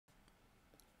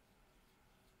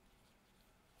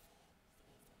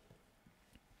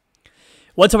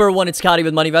What's up everyone, it's Scotty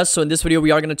with MoneyVest. So in this video,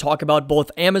 we are going to talk about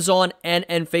both Amazon and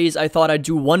Enphase. I thought I'd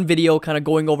do one video kind of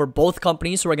going over both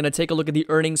companies. So we're going to take a look at the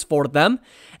earnings for them.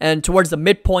 And towards the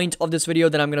midpoint of this video,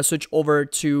 then I'm going to switch over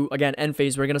to, again,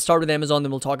 Enphase. We're going to start with Amazon,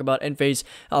 then we'll talk about Enphase.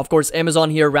 Of course, Amazon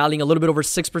here rallying a little bit over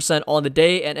 6% on the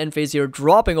day, and Enphase here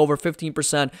dropping over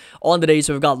 15% on the day.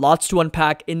 So we've got lots to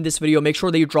unpack in this video. Make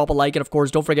sure that you drop a like, and of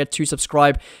course, don't forget to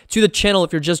subscribe to the channel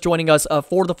if you're just joining us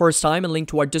for the first time. And link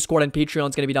to our Discord and Patreon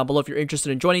is going to be down below if you're interested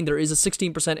in joining. There is a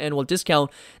 16% annual discount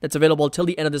that's available till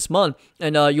the end of this month,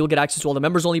 and you'll get access to all the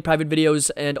members only private videos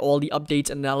and all the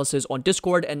updates and analysis on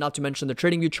Discord, and not to mention the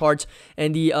trading view charts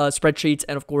and the spreadsheets,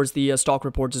 and of course the stock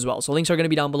reports as well. So links are going to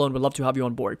be down below, and we'd love to have you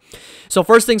on board. So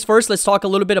first things first, let's talk a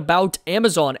little bit about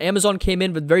Amazon. Amazon came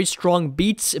in with very strong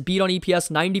beats, beat on EPS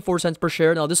 94 cents per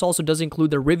share. Now this also does include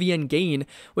the Rivian gain,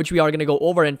 which we are going to go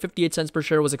over, and 58 cents per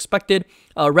share was expected.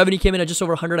 Revenue came in at just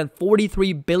over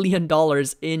 $143 billion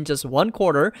in just one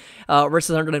quarter,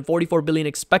 versus $144 billion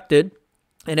expected.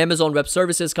 And Amazon Web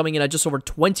Services coming in at just over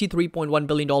 $23.1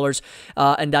 billion,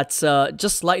 and that's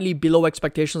just slightly below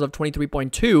expectations of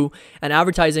 $23.2. And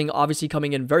advertising obviously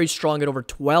coming in very strong at over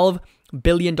 $12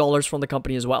 billion from the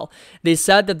company as well. They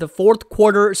said that the fourth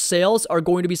quarter sales are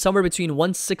going to be somewhere between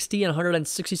 $160 and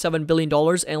 $167 billion.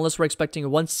 Analysts were expecting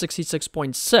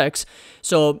 166.6,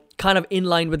 so kind of in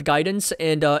line with guidance.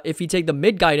 And if you take the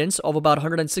mid guidance of about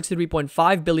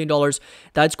 $163.5 billion,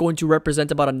 that's going to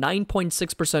represent about a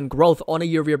 9.6% growth on a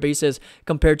year-over-year basis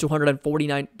compared to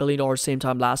 $149 billion same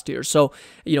time last year. So,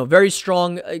 very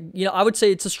strong. I would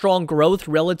say it's a strong growth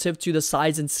relative to the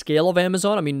size and scale of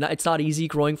Amazon. I mean, it's not easy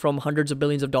growing from hundreds of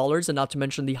billions of dollars, and not to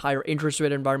mention the higher interest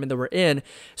rate environment that we're in.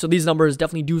 So these numbers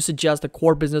definitely do suggest the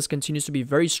core business continues to be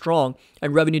very strong,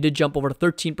 and revenue did jump over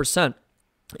 13%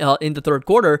 in the third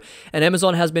quarter. And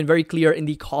Amazon has been very clear in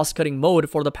the cost-cutting mode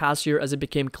for the past year, as it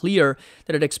became clear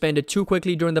that it expanded too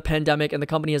quickly during the pandemic, and the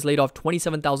company has laid off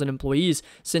 27,000 employees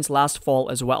since last fall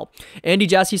as well. Andy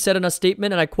Jassy said in a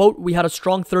statement, and I quote, "We had a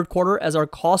strong third quarter as our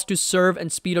cost to serve and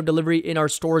speed of delivery in our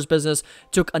stores business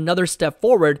took another step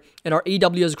forward, and our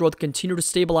AWS growth continued to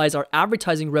stabilize. Our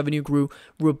advertising revenue grew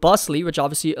robustly," which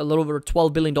obviously a little over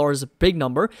 $12 billion is a big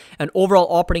number, "and overall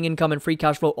operating income and free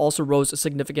cash flow also rose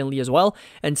significantly as well.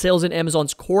 And sales in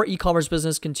Amazon's core e-commerce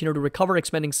business continue to recover,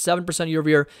 expanding 7%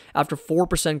 year-over-year after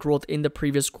 4% growth in the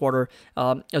previous quarter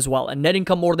as well. And net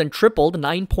income more than tripled,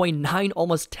 9.9,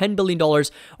 almost $10 billion,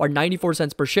 or 94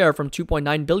 cents per share from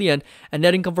 2.9 billion. And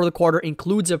net income for the quarter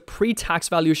includes a pre-tax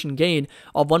valuation gain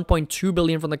of 1.2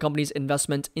 billion from the company's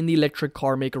investment in the electric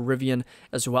car maker Rivian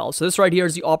as well. So this right here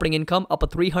is the operating income, up a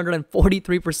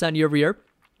 343% year-over-year,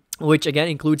 which again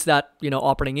includes that,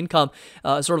 operating income,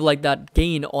 sort of like that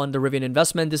gain on the Rivian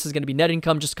investment. This is going to be net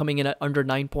income just coming in at under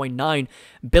 $9.9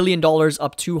 billion,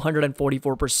 up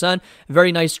 244%.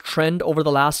 Very nice trend over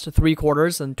the last 3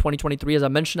 quarters. In 2023, as I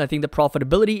mentioned, I think the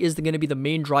profitability is going to be the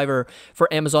main driver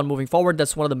for Amazon moving forward.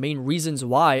 That's one of the main reasons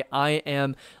why I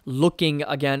am looking,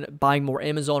 again, buying more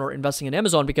Amazon or investing in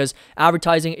Amazon, because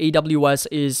advertising, AWS,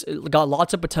 is got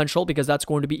lots of potential, because that's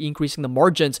going to be increasing the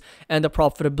margins and the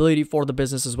profitability for the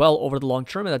business as well over the long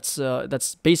term. And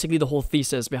that's basically the whole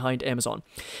thesis behind Amazon.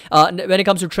 When it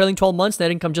comes to trailing 12 months,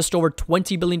 net income just over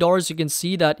 $20 billion. You can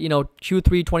see that, Q3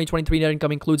 2023 net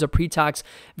income includes a pre-tax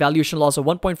valuation loss of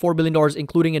 $1.4 billion,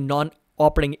 including a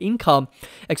non-operating income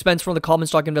expense from the common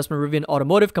stock investment Rivian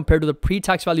Automotive, compared to the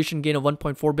pre-tax valuation gain of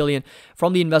 $1.4 billion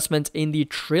from the investment in the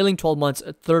trailing 12 months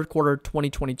third quarter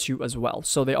 2022 as well.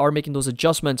 So they are making those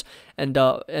adjustments, and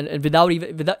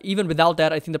even without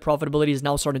that, I think the profitability is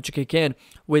now starting to kick in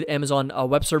with Amazon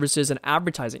Web Services and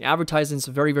advertising. Advertising is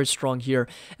very, very strong here,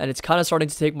 and it's kind of starting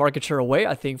to take market share away,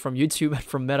 I think, from YouTube and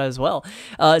from Meta as well.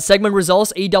 Segment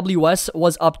results: AWS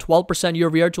was up 12%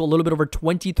 year-over-year to a little bit over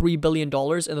 $23 billion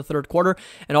in the third quarter,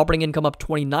 and operating income up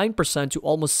 29% to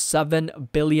almost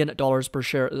 $7 billion per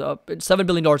share, $7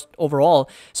 billion overall.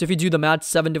 So if you do the math,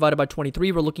 7 divided by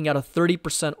 23, we're looking at a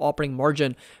 30% operating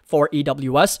margin for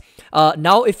AWS.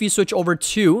 Now, if you switch over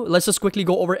to, let's just quickly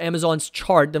go over Amazon's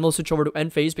chart, then we'll switch over to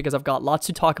Enphase, because I've got lots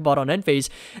to talk about on Enphase.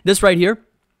 This right here,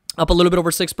 up a little bit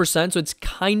over 6%, so it's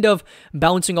kind of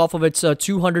bouncing off of its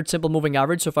 200 simple moving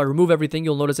average. So if I remove everything,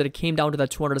 you'll notice that it came down to that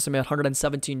 200 SMA at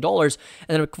 $117, and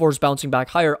then of course bouncing back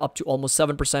higher up to almost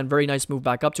 7%. Very nice move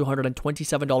back up to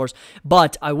 $127.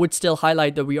 But I would still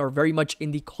highlight that we are very much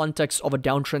in the context of a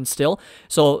downtrend still.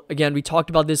 So again, we talked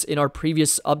about this in our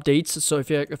previous updates. So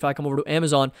if I come over to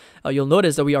Amazon, you'll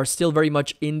notice that we are still very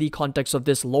much in the context of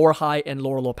this lower high and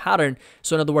lower low pattern.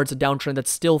 So in other words, a downtrend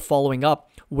that's still following up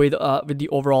with the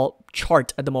overall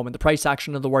chart at the moment. The price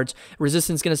action, in other words,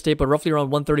 resistance is going to stay put roughly around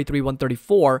 133,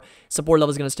 134. Support level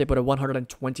is going to stay put at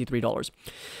 $123.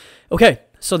 Okay,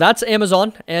 so that's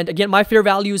Amazon. And again, my fair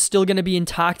value is still going to be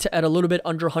intact at a little bit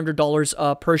under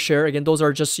 $100 per share. Again, those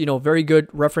are just, very good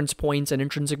reference points and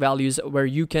intrinsic values where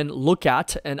you can look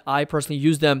at. And I personally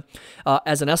use them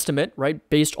as an estimate, right?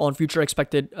 Based on future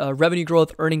expected revenue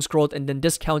growth, earnings growth, and then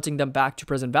discounting them back to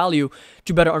present value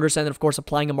to better understand, and of course,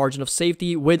 applying a margin of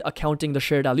safety with accounting the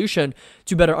share dilution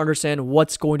to better understand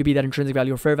what's going to be that intrinsic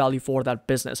value or fair value for that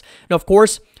business. Now, of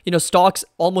course, stocks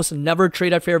almost never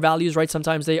trade at fair values, right?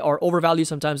 Sometimes they are overvalued,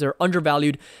 sometimes they're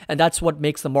undervalued, and that's what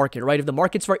makes the market, right? If the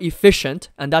markets are efficient,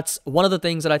 and that's one of the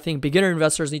things that I think beginner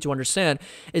investors need to understand,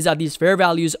 is that these fair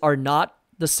values are not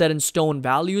the set in stone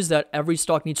values that every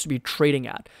stock needs to be trading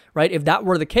at, right? If that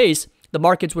were the case, the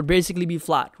markets would basically be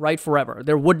flat, right, forever.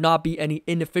 There would not be any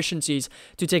inefficiencies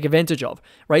to take advantage of,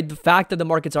 right? The fact that the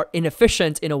markets are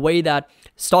inefficient in a way that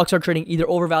stocks are trading either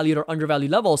overvalued or undervalued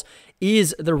levels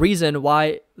is the reason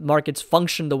why markets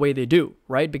function the way they do,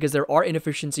 right? Because there are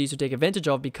inefficiencies to take advantage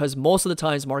of, because most of the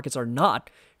times markets are not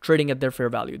trading at their fair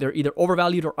value. They're either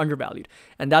overvalued or undervalued,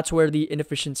 and that's where the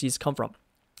inefficiencies come from.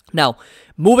 Now,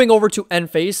 moving over to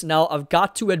Enphase. Now, I've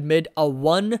got to admit,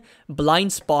 one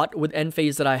blind spot with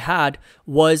Enphase that I had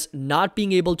was not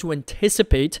being able to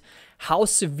anticipate how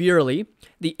severely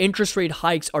the interest rate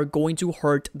hikes are going to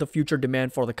hurt the future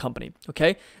demand for the company.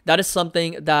 Okay, that is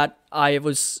something that I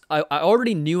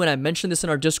already knew, and I mentioned this in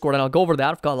our Discord, and I'll go over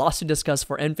that. I've got lots to discuss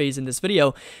for Enphase in this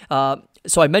video.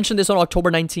 So I mentioned this on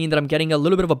October 19 that I'm getting a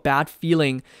little bit of a bad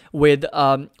feeling with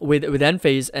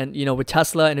Enphase and with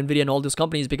Tesla and Nvidia and all those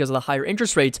companies because of the higher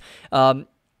interest rates.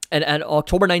 And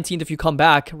October 19th, if you come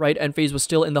back, right, Enphase was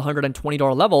still in the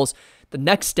 $120 levels. The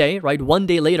next day, right, one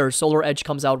day later, SolarEdge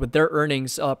comes out with their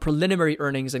earnings, preliminary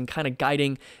earnings, and kind of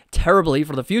guiding terribly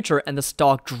for the future, and the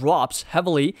stock drops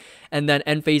heavily. And then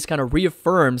Enphase kind of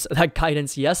reaffirms that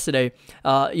guidance yesterday,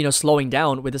 slowing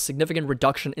down with a significant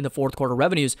reduction in the fourth quarter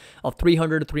revenues of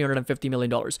 $300 to $350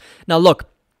 million. Now, look,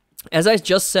 as I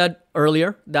just said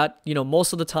earlier, that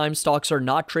most of the time stocks are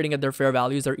not trading at their fair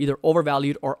values. They're either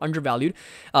overvalued or undervalued.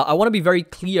 I want to be very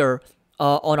clear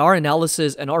on our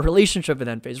analysis and our relationship with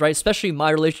Enphase, right? Especially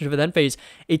my relationship with Enphase.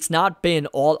 It's not been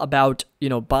all about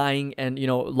buying and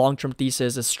long-term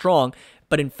thesis is strong.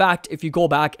 But in fact, if you go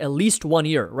back at least 1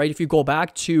 year, right? If you go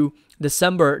back to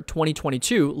December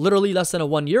 2022, literally less than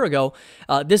 1 year ago,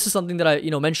 this is something that I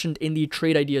mentioned in the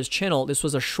Trade Ideas channel. This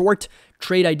was a short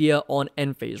trade idea on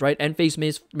Enphase, right? Enphase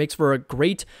makes for a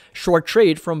great short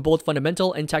trade from both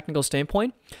fundamental and technical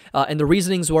standpoint. And the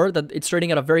reasonings were that it's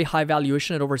trading at a very high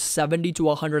valuation at over 70 to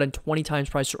 120 times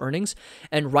price to earnings,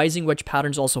 and rising wedge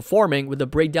patterns also forming with a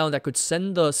breakdown that could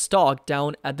send the stock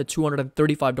down at the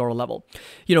 $235 level.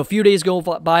 A few days go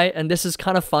by, and this is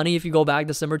kind of funny if you go back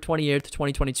December 28th,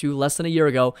 2022, less than a year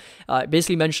ago,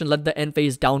 basically mentioned, let the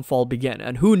Enphase downfall begin.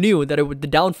 And who knew that the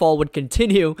downfall would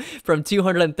continue from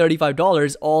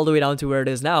 $235 all the way down to where it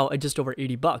is now at just over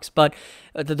 $80. But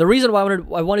the reason why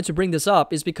I wanted to bring this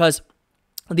up is because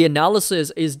the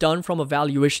analysis is done from a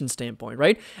valuation standpoint,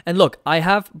 right? And look, I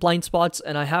have blind spots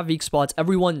and I have weak spots.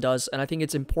 Everyone does. And I think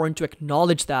it's important to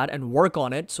acknowledge that and work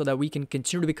on it so that we can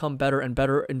continue to become better and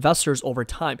better investors over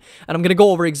time. And I'm going to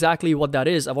go over exactly what that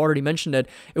is. I've already mentioned it.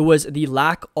 It was the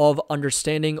lack of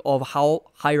understanding of how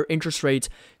higher interest rates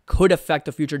could affect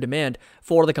the future demand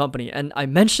for the company. And I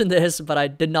mentioned this, but I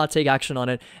did not take action on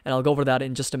it. And I'll go over that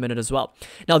in just a minute as well.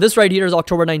 Now, this right here is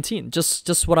October 19,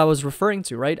 just what I was referring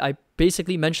to, right? I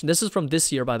basically mentioned, this is from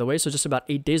this year, by the way, so just about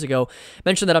 8 days ago,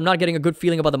 mentioned that I'm not getting a good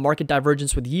feeling about the market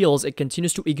divergence with yields. It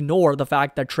continues to ignore the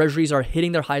fact that treasuries are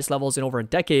hitting their highest levels in over a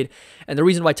decade. And the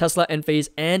reason why Tesla, Enphase,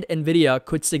 and Nvidia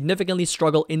could significantly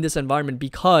struggle in this environment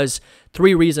because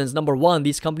 3 reasons. Number one,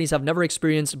 these companies have never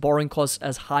experienced borrowing costs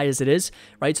as high as it is,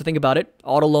 right? So think about it.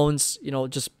 Auto loans,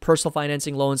 just personal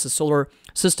financing loans, the solar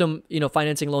system,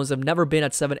 financing loans have never been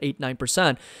at 7, 8,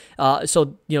 9%.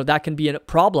 So, that can be a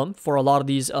problem for a lot of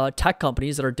these tech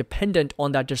companies that are dependent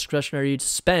on that discretionary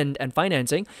spend and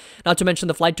financing. Not to mention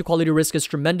the flight to quality risk is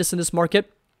tremendous in this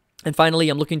market. And finally,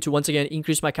 I'm looking to once again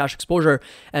increase my cash exposure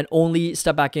and only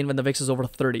step back in when the VIX is over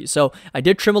 30. So I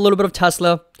did trim a little bit of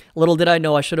Tesla. Little did I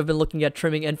know I should have been looking at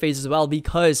trimming Enphase as well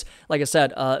because, like I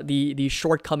said, the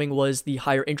shortcoming was the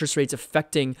higher interest rates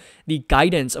affecting the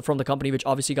guidance from the company, which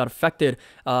obviously got affected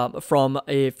from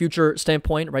a future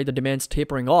standpoint, right? The demand's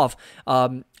tapering off,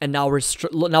 and now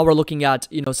we're looking at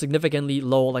significantly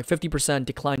low, like 50%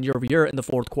 decline year over year in the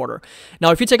fourth quarter. Now,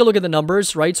 if you take a look at the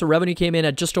numbers, right? So revenue came in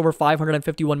at just over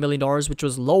 $551 million, which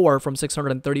was lower from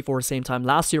 $634 same time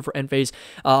last year for Enphase.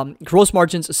 Gross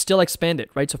margins still expanded,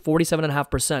 right? So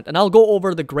 47.5%. And I'll go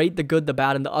over the great, the good, the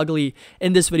bad, and the ugly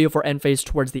in this video for Enphase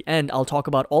towards the end. I'll talk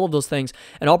about all of those things.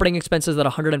 And operating expenses at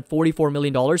 $144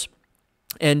 million.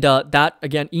 And that,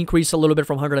 again, increased a little bit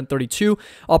from 132.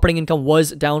 Operating income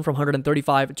was down from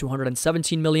 135 to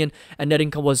 117 million. And net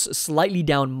income was slightly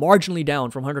down, marginally down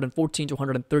from 114 to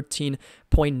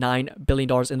 113.9 billion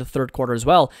dollars in the third quarter as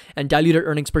well. And diluted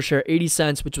earnings per share, 80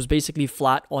 cents, which was basically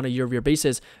flat on a year-over-year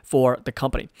basis for the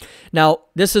company. Now,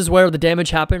 this is where the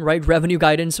damage happened, right? Revenue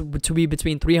guidance to be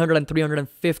between 300 and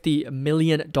 350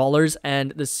 million dollars.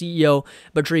 And the CEO,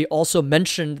 Badri, also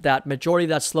mentioned that majority of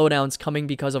that slowdown is coming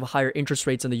because of higher interest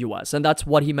rates in the US. And that's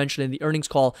what he mentioned in the earnings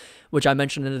call, which I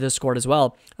mentioned in the Discord as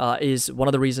well, is one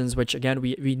of the reasons which, again,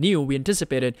 we knew, we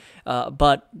anticipated,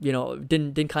 but, you know,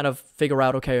 didn't kind of figure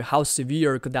out, okay, how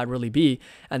severe could that really be?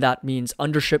 And that means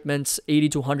under shipments, 80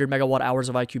 to 100 megawatt hours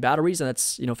of IQ batteries. And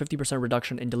that's, you know, 50%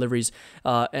 reduction in deliveries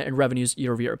and revenues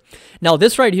year over year. Now,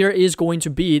 this right here is going to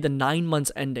be the 9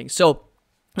 months ending. So,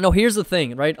 you know, here's the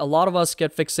thing, right? A lot of us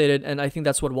get fixated, and I think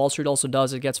that's what Wall Street also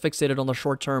does. It gets fixated on the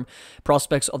short-term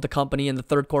prospects of the company, and the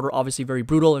third quarter obviously very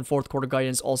brutal, and fourth quarter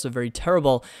guidance also very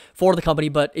terrible for the company.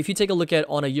 But if you take a look at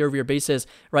on a year-over-year basis,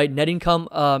 right, net income,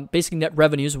 basically net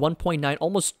revenues, 1.9,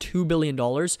 almost $2 billion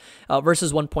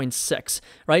versus 1.6,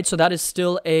 right? So that is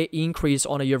still a increase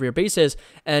on a year-over-year basis.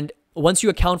 And once you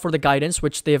account for the guidance,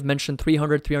 which they have mentioned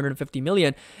 350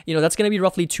 million, you know, that's going to be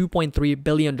roughly $2.3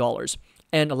 billion.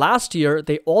 And last year,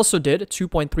 they also did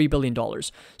 $2.3 billion.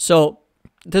 So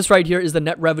this right here is the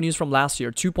net revenues from last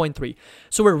year, 2.3.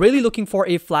 So we're really looking for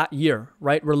a flat year,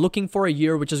 right? We're looking for a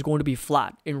year which is going to be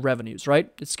flat in revenues,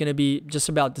 right? It's going to be just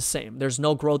about the same. There's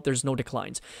no growth, there's no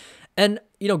declines. And,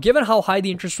 you know, given how high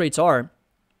the interest rates are,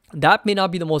 that may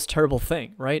not be the most terrible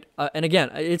thing, right? And again,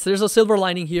 there's a silver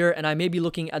lining here, and I may be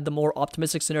looking at the more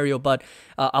optimistic scenario, but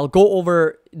I'll go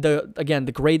over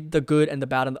the great, the good, and the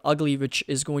bad, and the ugly, which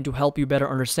is going to help you better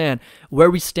understand where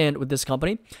we stand with this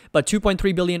company. But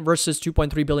 2.3 billion versus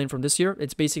 2.3 billion from this year,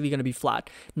 it's basically going to be flat.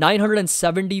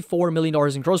 $974 million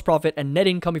in gross profit, and net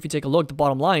income, if you take a look, the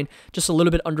bottom line, just a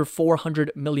little bit under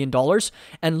 $400 million.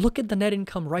 And look at the net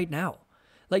income right now.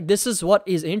 Like, this is what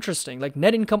is interesting. Like,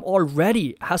 net income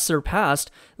already has surpassed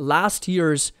last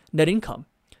year's net income,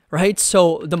 right?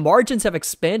 So the margins have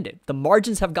expanded. The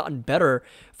margins have gotten better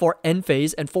for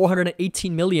Enphase, and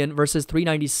 418 million versus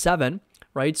 397,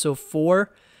 right? So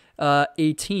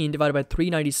 418 divided by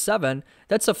 397,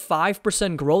 that's a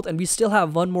 5% growth, and we still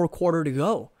have one more quarter to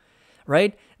go,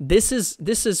 right? This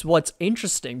is what's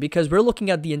interesting, because we're looking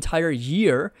at the entire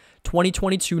year,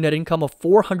 2022 net income of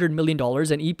 $400 million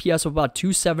and EPS of about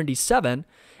 277.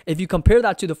 If you compare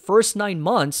that to the first 9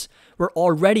 months, we're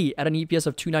already at an EPS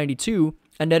of 292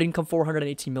 and net income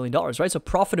 $418 million, right? So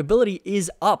profitability is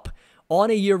up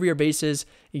on a year-over-year basis,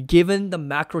 given the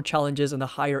macro challenges and the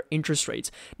higher interest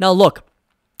rates. Now, look,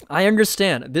 I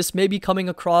understand this may be coming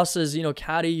across as, you know,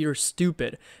 Caddy, you're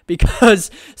stupid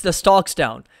because the stock's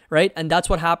down, right? And that's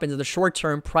what happens in the short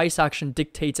term. Price action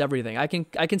dictates everything. I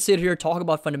can sit here, talk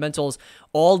about fundamentals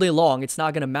all day long. It's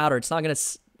not going to matter. It's not going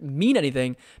to mean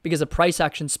anything because the price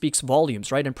action speaks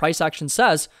volumes, right? And price action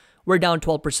says we're down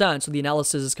 12%. So the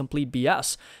analysis is complete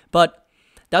BS. But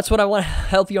that's what I want to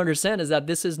help you understand, is that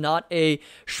this is not a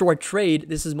short trade.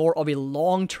 This is more of a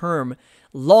long-term,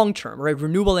 right?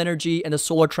 Renewable energy and the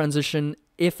solar transition,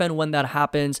 if and when that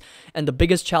happens. And the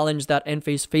biggest challenge that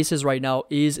Enphase faces right now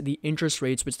is the interest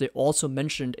rates, which they also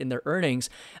mentioned in their earnings.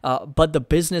 But the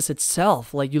business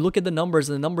itself, like, you look at the numbers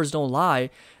and the numbers don't lie.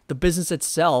 The business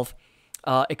itself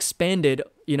expanded,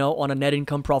 you know, on a net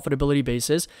income profitability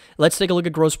basis. Let's take a look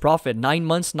at gross profit. 9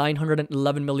 months,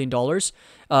 $911 million.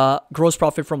 Gross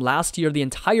profit from last year, the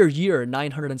entire year,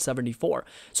 974.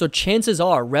 So chances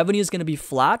are revenue is going to be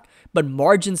flat, but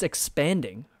margins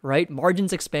expanding, right?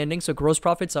 Margins expanding. So gross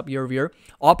profits up year over year.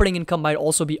 Operating income might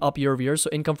also be up year over year. So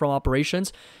income from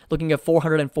operations, looking at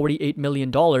 $448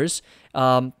 million.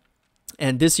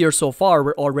 And this year so far,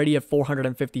 we're already at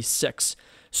 456.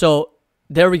 So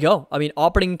there we go. I mean,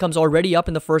 operating income's already up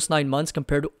in the first 9 months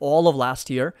compared to all of last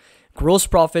year. Gross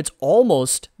profits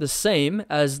almost the same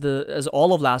as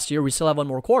all of last year. We still have one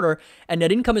more quarter, and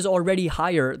net income is already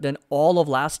higher than all of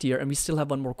last year, and we still have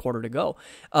one more quarter to go.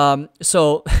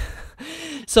 So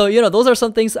you know, those are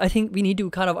some things I think we need to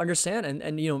kind of understand.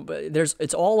 And you know,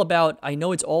 it's all about, I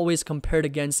know it's always compared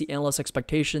against the analyst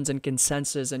expectations and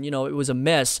consensus, and you know, it was a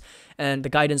mess, and the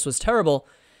guidance was terrible.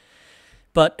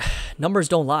 But numbers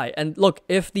don't lie. And look,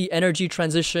 if the energy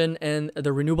transition and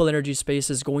the renewable energy space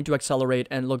is going to accelerate,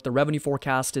 and look, the revenue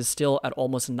forecast is still at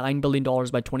almost $9 billion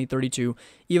by 2032,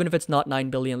 even if it's not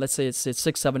 $9 billion, let's say it's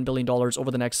 $6-7 billion over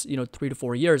the next 3 to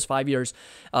 4 years, 5 years,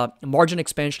 margin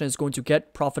expansion is going to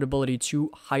get profitability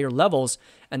to higher levels,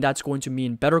 and that's going to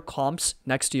mean better comps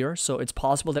next year. So it's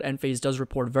possible that Enphase does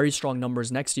report very strong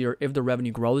numbers next year if the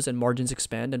revenue grows and margins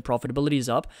expand and profitability is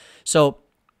up. So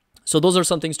those are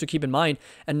some things to keep in mind.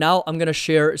 And now I'm going to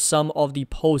share some of the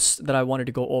posts that I wanted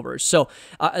to go over. So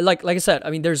like I said, I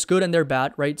mean, there's good and there's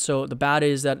bad, right? So the bad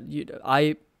is that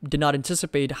I did not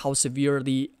anticipate how severe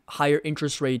the higher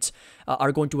interest rates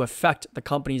are going to affect the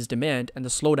company's demand and the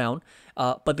slowdown.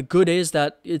 But the good is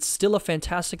that it's still a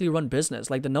fantastically run business.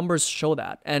 Like, the numbers show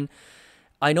that. And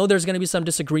I know there's going to be some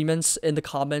disagreements in the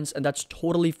comments, and that's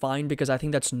totally fine because I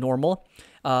think that's normal.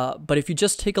 But if you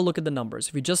just take a look at the numbers,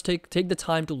 if you just take the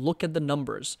time to look at the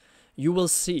numbers, you will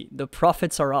see the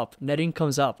profits are up, net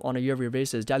income's up on a year-over-year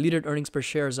basis, diluted earnings per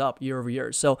share is up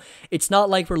year-over-year. So it's not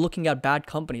like we're looking at bad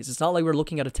companies. It's not like we're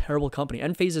looking at a terrible company.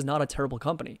 Enphase is not a terrible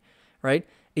company, right?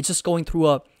 It's just going through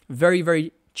a very,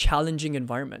 very challenging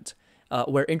environment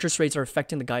where interest rates are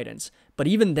affecting the guidance. But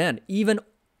even then,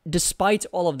 despite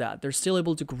all of that, they're still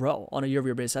able to grow on a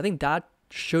year-over-year basis. I think that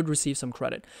should receive some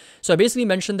credit. So I basically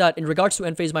mentioned that in regards to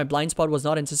Enphase, my blind spot was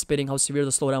not anticipating how severe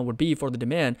the slowdown would be for the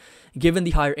demand, given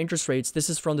the higher interest rates. This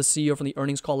is from the CEO from the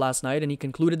earnings call last night, and he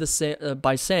concluded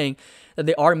by saying that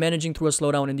they are managing through a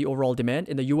slowdown in the overall demand.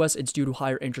 In the US, it's due to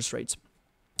higher interest rates.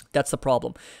 That's the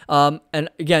problem. And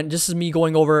again, this is me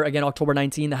going over, again, October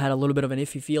 19th, I had a little bit of an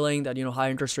iffy feeling that,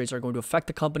 high interest rates are going to affect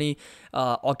the company.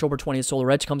 October 20th,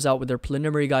 SolarEdge comes out with their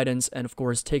preliminary guidance and, of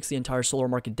course, takes the entire solar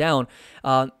market down.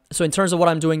 So in terms of what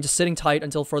I'm doing, just sitting tight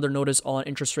until further notice on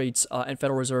interest rates and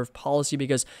Federal Reserve policy,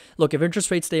 because look, if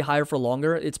interest rates stay higher for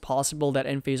longer, it's possible that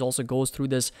Enphase also goes through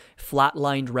this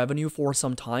flatlined revenue for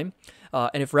some time.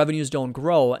 And if revenues don't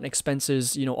grow and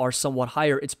expenses, are somewhat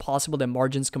higher, it's possible that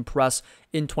margins compress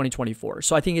in 2024.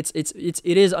 So I think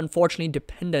it is unfortunately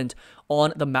dependent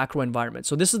on the macro environment.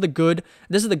 So this is the good,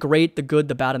 this is the great, the good,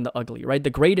 the bad, and the ugly, right? The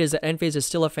great is that Enphase is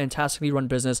still a fantastically run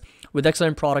business with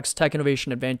excellent products, tech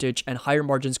innovation advantage, and higher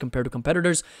margins compared to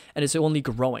competitors, and it's only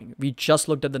growing. We just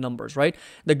looked at the numbers, right?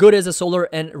 The good is the solar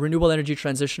and renewable energy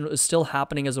transition is still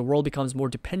happening as the world becomes more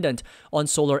dependent on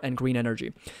solar and green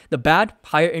energy. The bad,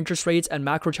 higher interest rates and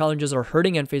macro challenges are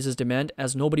hurting Enphase's demand,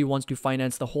 as nobody wants to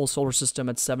finance the whole solar system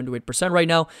at 7 to 8% right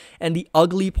now. And the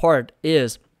ugly part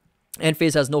is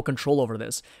Enphase has no control over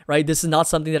this, right? This is not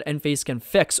something that Enphase can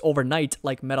fix overnight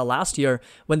like Meta last year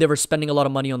when they were spending a lot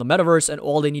of money on the metaverse and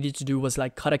all they needed to do was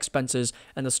like cut expenses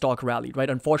and the stock rallied, right?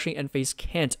 Unfortunately, Enphase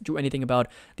can't do anything about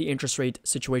the interest rate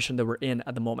situation that we're in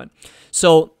at the moment.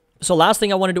 So last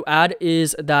thing I wanted to add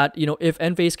is that, if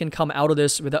Enphase can come out of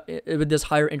this with this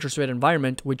higher interest rate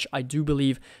environment, which I do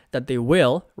believe that they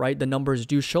will, right? The numbers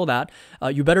do show that.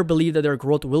 You better believe that their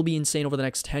growth will be insane over the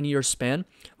next 10-year span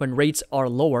when rates are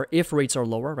lower, if rates are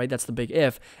lower, right? That's the big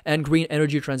if, and green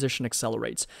energy transition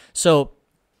accelerates. So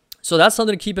that's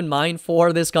something to keep in mind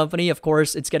for this company. Of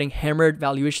course, it's getting hammered,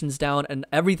 valuations down, and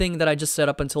everything that I just said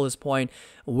up until this point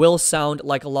will sound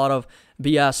like a lot of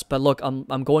BS. But look,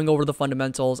 I'm going over the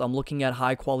fundamentals. I'm looking at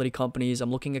high quality companies. I'm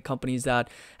looking at companies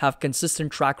that have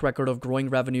consistent track record of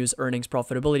growing revenues, earnings,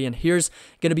 profitability. And here's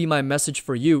going to be my message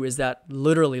for you is that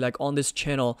literally, like on this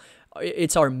channel,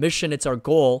 it's our mission, it's our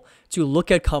goal to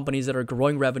look at companies that are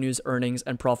growing revenues, earnings,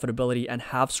 and profitability and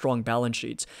have strong balance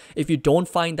sheets. If you don't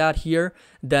find that here,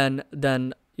 then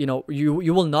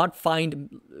you will not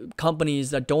find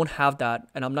companies that don't have that,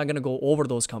 and I'm not going to go over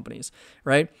those companies,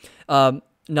 right?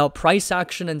 Now, price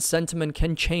action and sentiment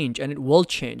can change, and it will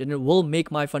change, and it will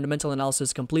make my fundamental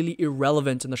analysis completely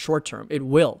irrelevant in the short term. It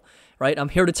will, right? I'm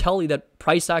here to tell you that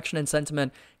price action and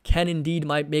sentiment can indeed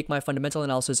make my fundamental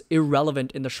analysis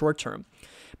irrelevant in the short term.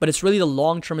 But it's really the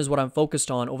long term is what I'm focused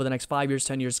on over the next 5 years,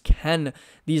 10 years. Can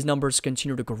these numbers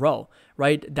continue to grow,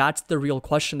 right? That's the real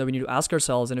question that we need to ask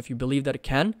ourselves. And if you believe that it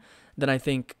can, then I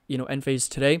think, Enphase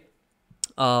today,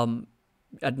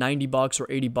 at $90 or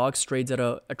 $80 trades at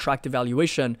an attractive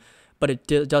valuation, but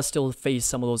it does still face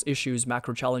some of those issues,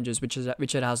 macro challenges, which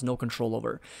it has no control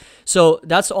over. So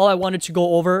that's all I wanted to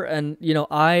go over. And,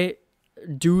 I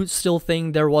do still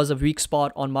think there was a weak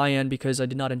spot on my end because I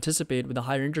did not anticipate with the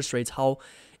higher interest rates how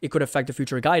it could affect the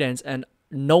future guidance. And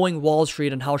knowing Wall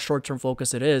Street and how short-term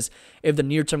focused it is, if the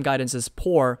near-term guidance is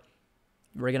poor,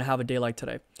 we're going to have a day like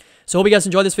today. So hope you guys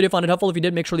enjoyed this video, found it helpful. If you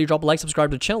did, make sure that you drop a like, subscribe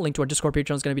to the channel. Link to our Discord,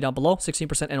 Patreon is going to be down below.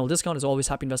 16% annual discount. As always,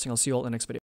 happy investing. I'll see you all in the next video.